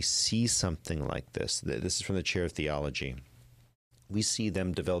Christians, when we see something like this is from the Chair of Theology, we see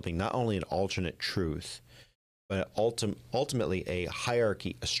them developing not only an alternate truth, but ultimately a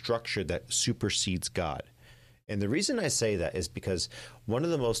hierarchy, a structure that supersedes God. And the reason I say that is because one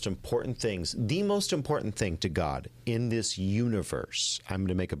of the most important things, the most important thing to God in this universe, I'm going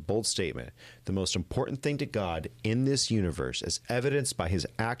to make a bold statement. The most important thing to God in this universe, as evidenced by his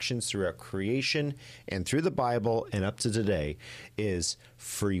actions throughout creation and through the Bible and up to today, is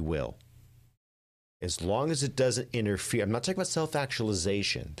free will. As long as it doesn't interfere, I'm not talking about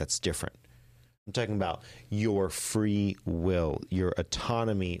self-actualization, that's different. I'm talking about your free will, your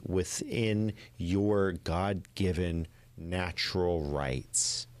autonomy within your God-given natural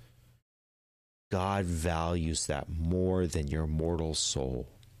rights. God values that more than your mortal soul.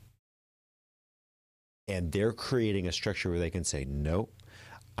 And they're creating a structure where they can say, nope,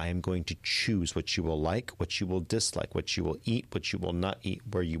 I am going to choose what you will like, what you will dislike, what you will eat, what you will not eat,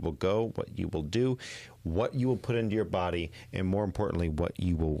 where you will go, what you will do, what you will put into your body, and more importantly, what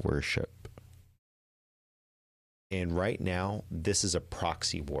you will worship. And right now, this is a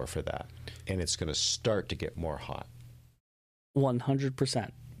proxy war for that. And it's going to start to get more hot.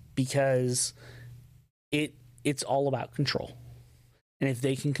 100%. Because it's all about control. And if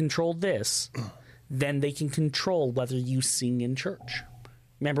they can control this, then they can control whether you sing in church.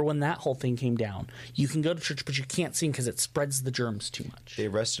 Remember when that whole thing came down? You can go to church, but you can't sing because it spreads the germs too much. They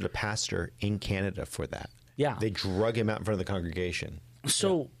arrested a pastor in Canada for that. Yeah. They drug him out in front of the congregation.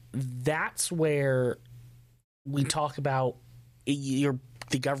 So that's where we talk about the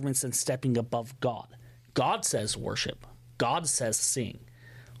government's then stepping above God. God says worship. God says sing.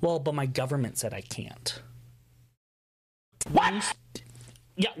 Well, but my government said I can't. What?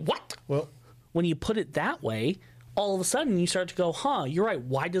 Yeah, what? Well, when you put it that way, all of a sudden you start to go, you're right.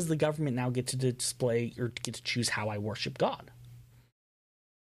 Why does the government now get to display or get to choose how I worship God?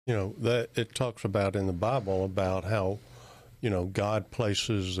 You know, that it talks about in the Bible about how, God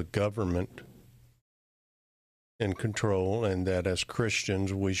places the government in control, and that as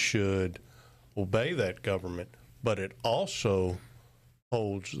Christians we should obey that government. But it also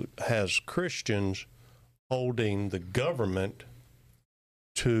has Christians holding the government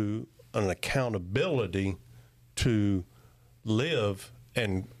to an accountability to live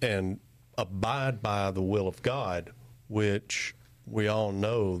and abide by the will of God, which we all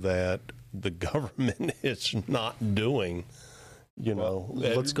know that the government is not doing.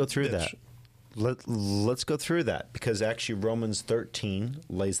 Let's go through that. Let's go through that, because actually Romans 13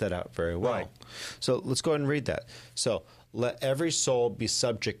 lays that out very well. Right. So let's go ahead and read that. So let every soul be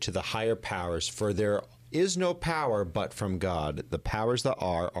subject to the higher powers, for there is no power but from God. The powers that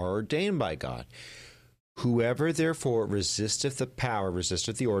are ordained by God. Whoever therefore resisteth the power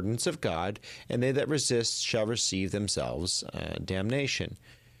resisteth the ordinance of God, and they that resist shall receive themselves damnation.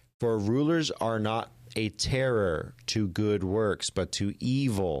 For rulers are not a terror to good works, but to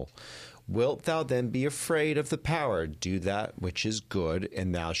evil. Wilt thou then be afraid of the power? Do that which is good,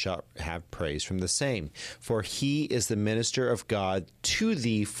 and thou shalt have praise from the same. For he is the minister of God to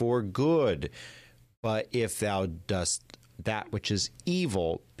thee for good. But if thou dost that which is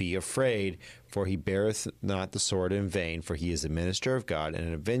evil, be afraid, for he beareth not the sword in vain, for he is the minister of God, and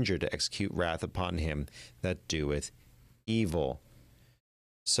an avenger to execute wrath upon him that doeth evil.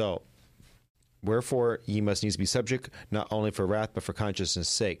 So, wherefore ye must needs be subject, not only for wrath, but for conscience'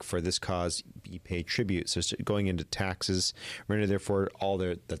 sake. For this cause ye pay tribute. So going into taxes, render therefore all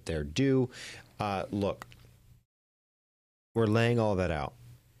that they're due. Look, we're laying all that out.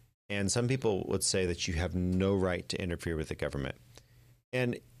 And some people would say that you have no right to interfere with the government.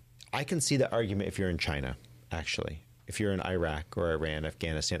 And I can see that argument if you're in China, actually. If you're in Iraq or Iran,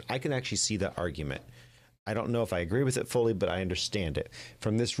 Afghanistan, I can actually see that argument. I don't know if I agree with it fully, but I understand it.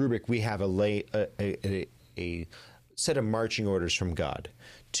 From this rubric, we have a set of marching orders from God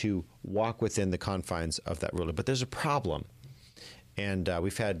to walk within the confines of that ruler. But there's a problem. And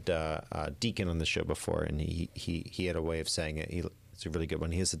we've had Deacon on the show before, and he had a way of saying it. It's a really good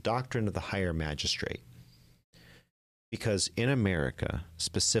one. He has the doctrine of the higher magistrate. Because in America,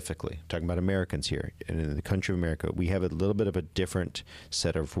 specifically, I'm talking about Americans here, and in the country of America, we have a little bit of a different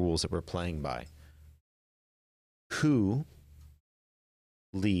set of rules that we're playing by. Who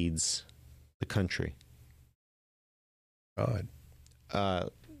leads the country? God.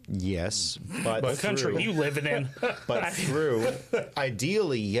 Yes, but what country are you living in? But through,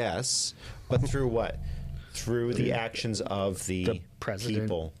 ideally, yes, but through what? Through the actions of the president.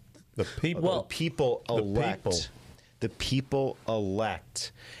 People. The people. Well, people elect. The people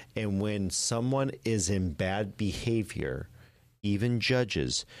elect. And when someone is in bad behavior, even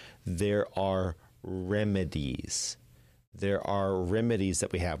judges, there are remedies. There are remedies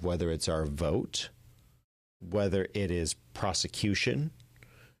that we have, whether it's our vote, whether it is prosecution,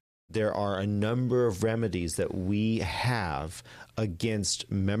 there are a number of remedies that we have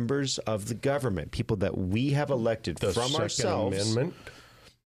against members of the government, people that we have elected the from Second ourselves, Amendment.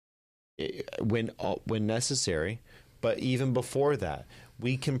 when necessary. But even before that,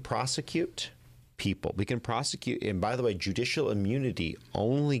 we can prosecute people. We can prosecute. And by the way, judicial immunity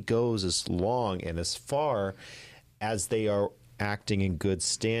only goes as long and as far as they are acting in good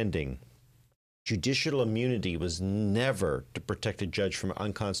standing. Judicial immunity was never to protect a judge from an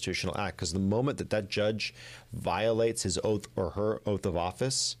unconstitutional act, because the moment that that judge violates his oath or her oath of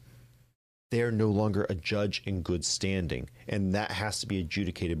office, they're no longer a judge in good standing. And that has to be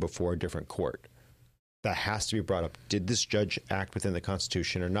adjudicated before a different court. That has to be brought up. Did this judge act within the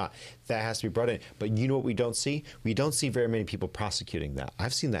Constitution or not? That has to be brought in. But you know what we don't see? We don't see very many people prosecuting that.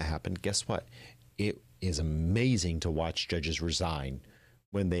 I've seen that happen. Guess what? It is amazing to watch judges resign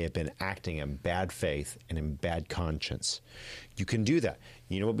when they have been acting in bad faith and in bad conscience. You can do that.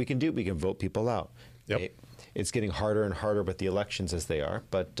 You know what we can do? We can vote people out. Yep. It's getting harder and harder with the elections as they are,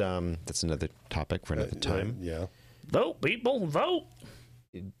 but that's another topic for another time. Yeah. Vote, people, vote.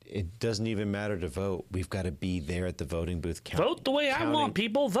 It doesn't even matter to vote. We've got to be there at the voting booth. Vote the way I want,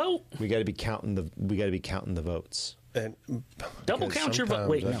 people. Vote. We got to be counting the votes. And double count your vote.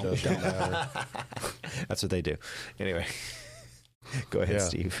 Wait, no, don't. That's what they do. Anyway, go ahead,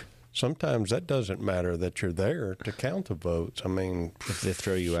 Steve. Sometimes that doesn't matter that you're there to count the votes. I mean, if they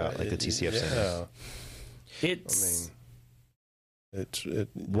throw you out like the TCF Center.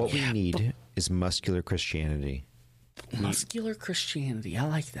 What we need is muscular Christianity. Muscular Christianity. I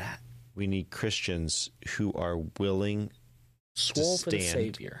like that. We need Christians who are willing swole to for the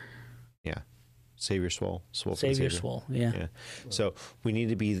Savior. Yeah. Savior swole. Swole for Savior the Savior. swole. Yeah. Yeah. So we need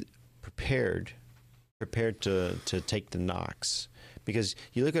to be prepared to take the knocks. Because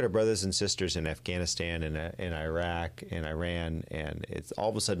you look at our brothers and sisters in Afghanistan and in Iraq and Iran, and it's all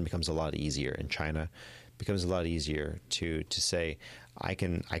of a sudden becomes a lot easier. In China, it becomes a lot easier to say, I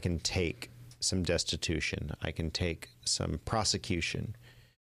can take some destitution, I can take some prosecution,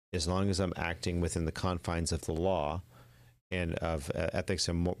 as long as I'm acting within the confines of the law and of ethics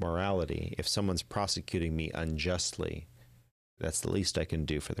and morality. If someone's prosecuting me unjustly, that's the least I can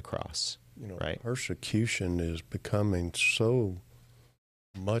do for the cross. Right? Persecution is becoming so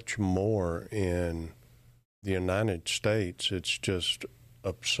much more in the United States. It's just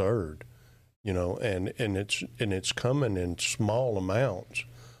absurd, and it's coming in small amounts,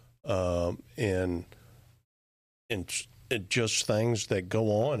 and just things that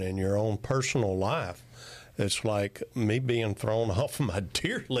go on in your own personal life. It's like me being thrown off my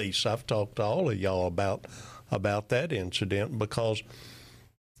deer lease. I've talked to all of y'all about that incident, because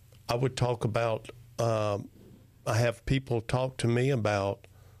I would talk about, I have people talk to me about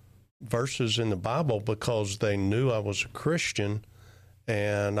verses in the Bible because they knew I was a Christian,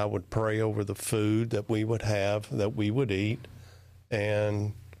 and I would pray over the food that we would have, that we would eat.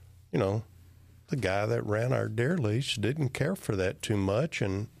 And, the guy that ran our deer lease didn't care for that too much.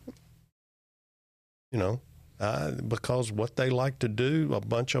 And, because what they like to do, a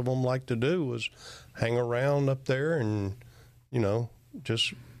bunch of them like to do, was hang around up there and,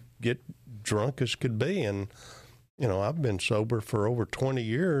 just get drunk as could be. And, I've been sober for over 20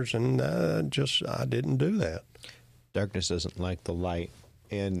 years, and I didn't do that. Darkness doesn't like the light,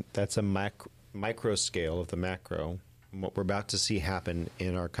 and that's a micro scale of the macro, what we're about to see happen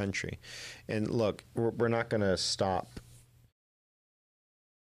in our country. And look, we're not going to stop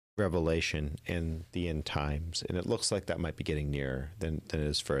Revelation in the end times, and it looks like that might be getting nearer than it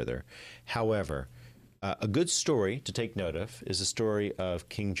is further. However, a good story to take note of is the story of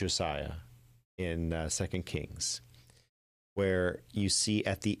King Josiah in 2 Kings, where you see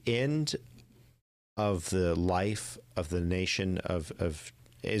at the end of the life of the nation of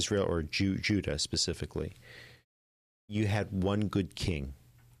Israel, or Judah specifically, you had one good king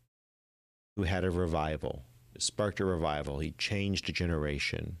who had a revival, sparked a revival. He changed a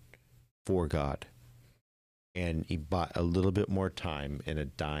generation for God, and he bought a little bit more time in a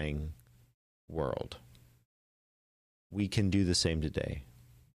dying world. We can do the same today.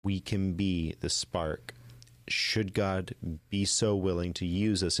 We can be the spark. Should God be so willing to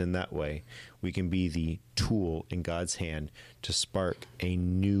use us in that way, we can be the tool in God's hand to spark a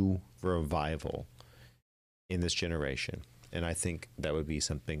new revival in this generation. And I think that would be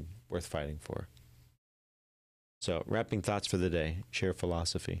something worth fighting for. So, wrapping thoughts for the day, share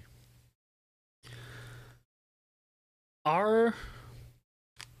philosophy. Our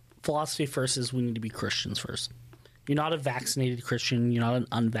philosophy first is we need to be Christians first. You're not a vaccinated Christian. You're not an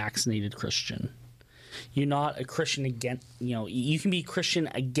unvaccinated Christian. You're not a Christian against, you can be Christian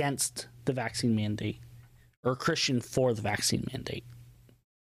against the vaccine mandate or a Christian for the vaccine mandate.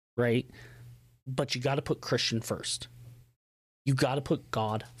 right? But you got to put Christian first. You got to put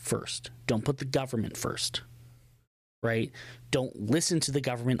God first. Don't put the government first, right? Don't listen to the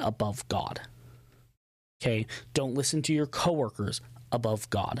government above God. Okay? Don't listen to your coworkers above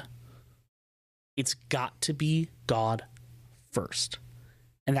God. It's got to be God first.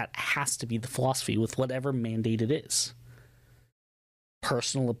 And that has to be the philosophy with whatever mandate it is.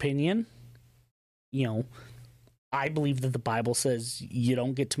 Personal opinion, I believe that the Bible says you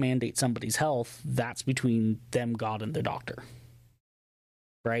don't get to mandate somebody's health. That's between them, God, and their doctor.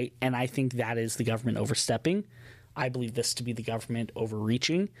 Right? And I think that is the government overstepping. I believe this to be the government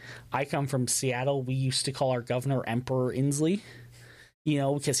overreaching. I come from Seattle. We used to call our governor Emperor Inslee,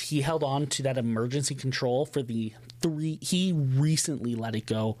 because he held on to that emergency control for he recently let it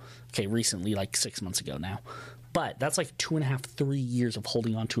go. Okay, recently, like 6 months ago now. But that's like 2.5, 3 years of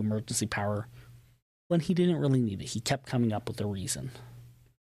holding on to emergency power when he didn't really need it. He kept coming up with a reason,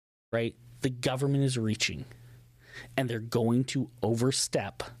 right? The government is reaching, and they're going to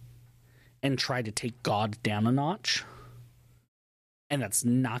overstep and try to take God down a notch. And that's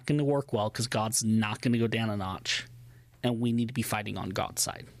not going to work well because God's not going to go down a notch. And we need to be fighting on God's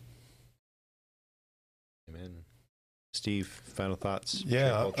side. Amen. Steve, final thoughts?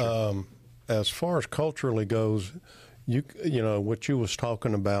 Yeah, as far as culturally goes, you know what you was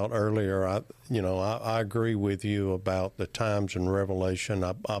talking about earlier. I agree with you about the times in Revelation.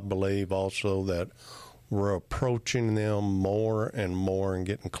 I believe also that we're approaching them more and more and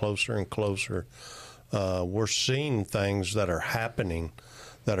getting closer and closer. We're seeing things that are happening,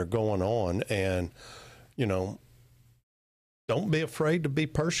 that are going on, and don't be afraid to be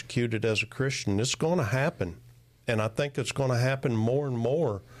persecuted as a Christian. It's going to happen, and I think it's going to happen more and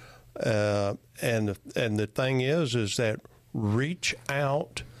more. And the thing is that reach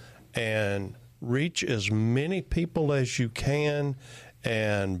out and reach as many people as you can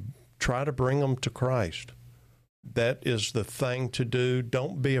and try to bring them to Christ. That is the thing to do.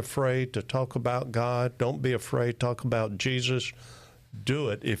 Don't be afraid to talk about God. Don't be afraid to talk about Jesus. Do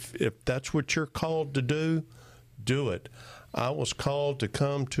it. If that's what you're called to do, do it. I was called to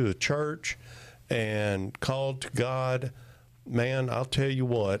come to a church and called to God. Man, I'll tell you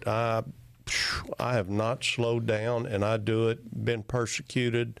what, I have not slowed down, and I do it. Been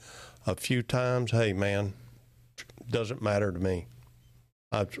persecuted a few times. Hey, man, doesn't matter to me.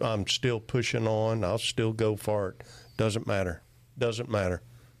 I'm still pushing on. I'll still go for it. Doesn't matter,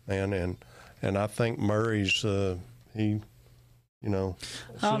 man. And I think Murray's he,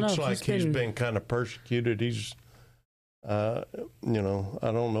 looks like he's been kind of persecuted. He's, I don't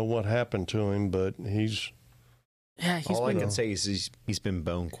know what happened to him, but he's. Yeah, I can say is he's been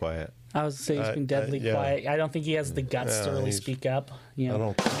bone quiet. I was saying he's been deadly quiet. I don't think he has the guts to really speak up. I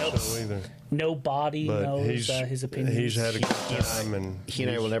don't think so either. Nobody knows his opinions. He's had a good time, and he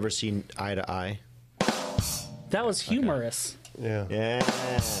and I will never see eye to eye. That was humorous. Okay.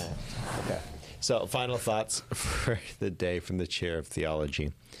 Yeah. Okay. So, final thoughts for the day from the Chair of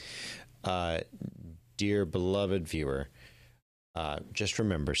Theology. Dear beloved viewer, just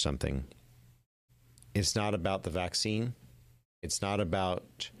remember something. It's not about the vaccine. It's not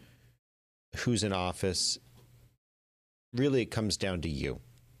about who's in office. Really, it comes down to you.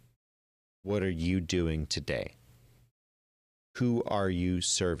 What are you doing today? Who are you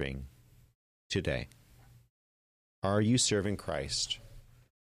serving today? Are you serving Christ?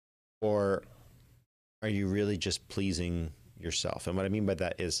 Or are you really just pleasing yourself? And what I mean by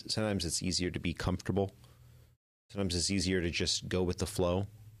that is sometimes it's easier to be comfortable. Sometimes it's easier to just go with the flow,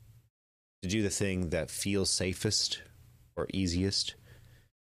 to do the thing that feels safest or easiest.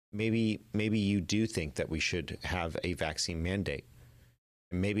 Maybe you do think that we should have a vaccine mandate.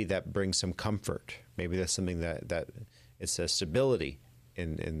 And maybe that brings some comfort. Maybe that's something that it's a stability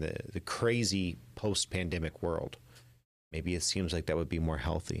in the crazy post-pandemic world. Maybe it seems like that would be more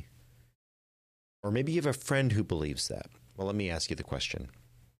healthy. Or maybe you have a friend who believes that. Well, let me ask you the question.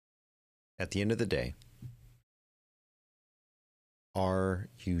 At the end of the day, are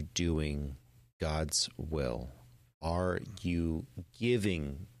you doing God's will? Are you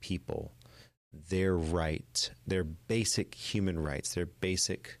giving people their right, their basic human rights, their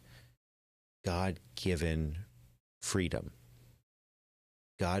basic God-given freedom?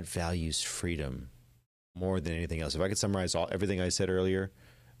 God values freedom more than anything else. If I could summarize everything I said earlier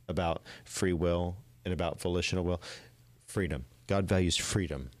about free will and about volitional will, freedom. God values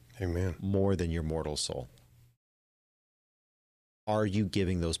freedom. Amen. More than your mortal soul. Are you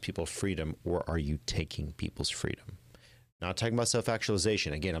giving those people freedom, or are you taking people's freedom? Not talking about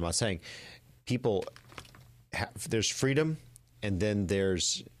self-actualization. Again, I'm not saying people there's freedom and then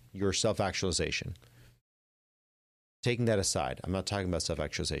there's your self-actualization. taking that aside, I'm not talking about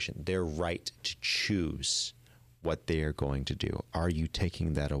self-actualization. Their right to choose what they are going to do. Are you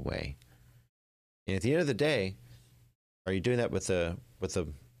taking that away? And at the end of the day, are you doing that with the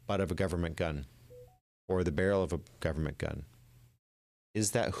butt of a government gun or the barrel of a government gun?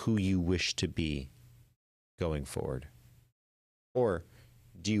 Is that who you wish to be going forward? Or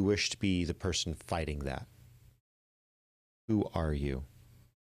do you wish to be the person fighting that? Who are you?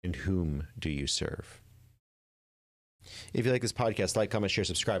 And whom do you serve? If you like this podcast, like, comment, share,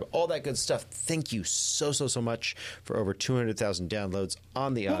 subscribe, all that good stuff. Thank you so much for over 200,000 downloads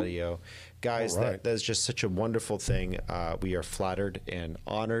on the audio. Guys, that is just such a wonderful thing. We are flattered and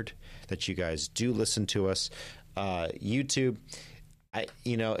honored that you guys do listen to us. YouTube,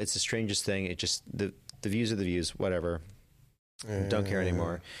 it's the strangest thing. It just, the views are the views, whatever. Don't care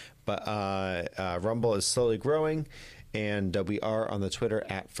anymore. But Rumble is slowly growing, and we are on the Twitter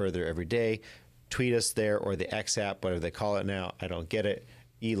at Further Every Day. Tweet us there, or the X app, whatever they call it now. I don't get it.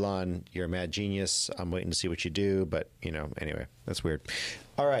 Elon, you're a mad genius. I'm waiting to see what you do, but, anyway, that's weird.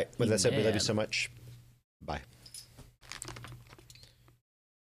 All right. With that said, we love you so much. Bye.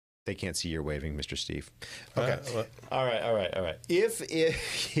 They can't see you're waving, Mr. Steve. Okay. All right.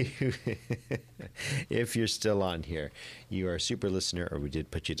 If you're still on here, you are a super listener, or we did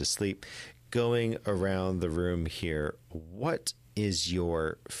put you to sleep. Going around the room here, what is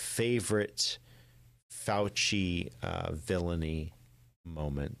your favorite Fauci villainy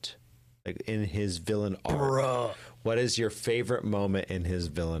moment? Like, in his villain arc. Bruh. What is your favorite moment in his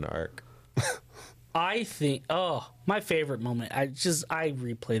villain arc? I think, my favorite moment, I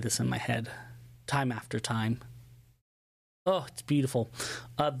replay this in my head time after time. Oh, it's beautiful.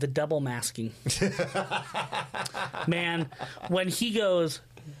 The double masking. Man, when he goes,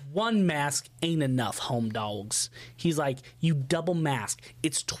 one mask ain't enough, home dogs. He's like, you double mask.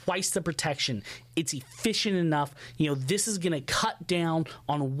 It's twice the protection. It's efficient enough. This is going to cut down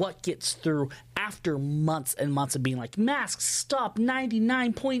on what gets through after months and months of being like, masks stop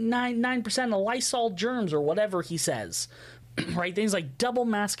 99.99% of Lysol germs, or whatever he says. Right? Things like double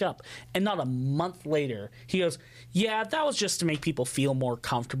mask up. And not a month later, he goes, yeah, that was just to make people feel more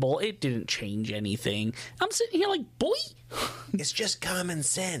comfortable. It didn't change anything. I'm sitting here like, boy, it's just common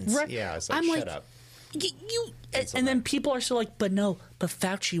sense. Right? Yeah, it's like, shut up. And then people are still like, but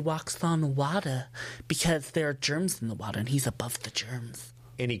Fauci walks on water because there are germs in the water and he's above the germs.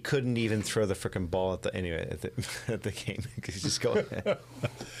 And he couldn't even throw the freaking ball at the game. Just go ahead.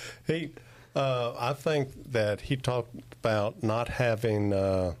 I think that he talked about not having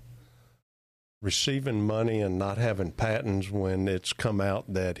receiving money and not having patents when it's come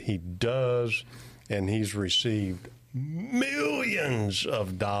out that he does, and he's received millions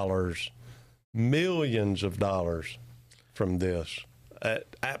of dollars from this.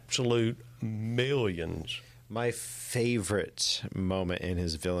 Absolute millions. My favorite moment in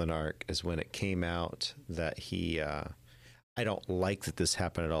his villain arc is when it came out that he I don't like that this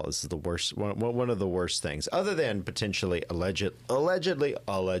happened at all. This is the worst, one of the worst things, other than potentially allegedly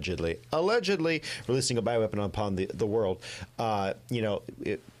releasing a bioweapon upon the world.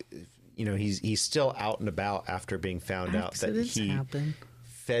 He's still out and about after being found out that he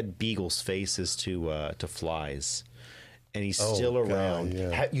fed beagles' faces to flies. And he's still around.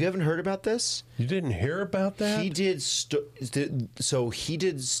 Yeah. You haven't heard about this? You didn't hear about that? He did. So he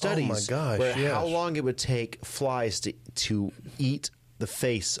did studies. Oh my gosh! Where how long it would take flies to eat the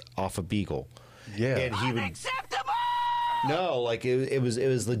face off a beagle? Yeah, and he would. Unacceptable! No, like it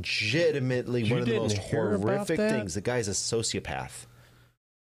was legitimately one of the most horrific things. The guy's a sociopath,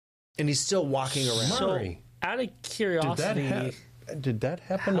 and he's still walking around. So, out of curiosity, did that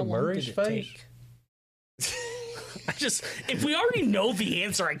happen to Murray's face? If we already know the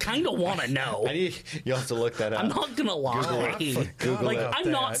answer, I kind of want to know. You'll have to look that up. I'm not going to lie. I'm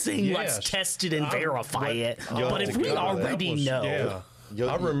not saying let's test it and verify it. But if we already know.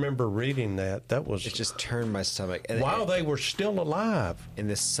 I remember reading that. That was... It just turned my stomach. While they were still alive. And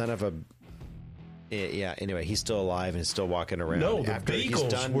this son of a... Yeah, anyway, he's still alive and still walking around. No, the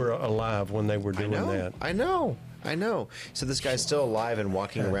beagles were alive when they were doing that. I know. So this guy's still alive and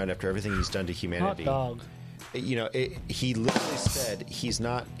walking around after everything he's done to humanity. Hot dog. He literally said he's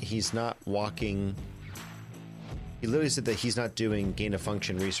not walking. He literally said that he's not doing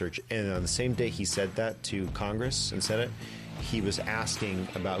gain-of-function research. And on the same day he said that to Congress and Senate, he was asking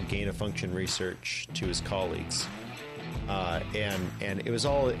about gain-of-function research to his colleagues. And it was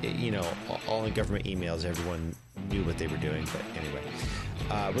all, all in government emails. Everyone knew what they were doing. But anyway,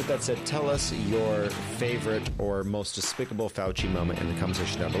 with that said, tell us your favorite or most despicable Fauci moment in the comment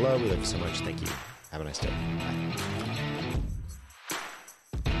section down below. We love you so much. Thank you. Have a nice day. Bye.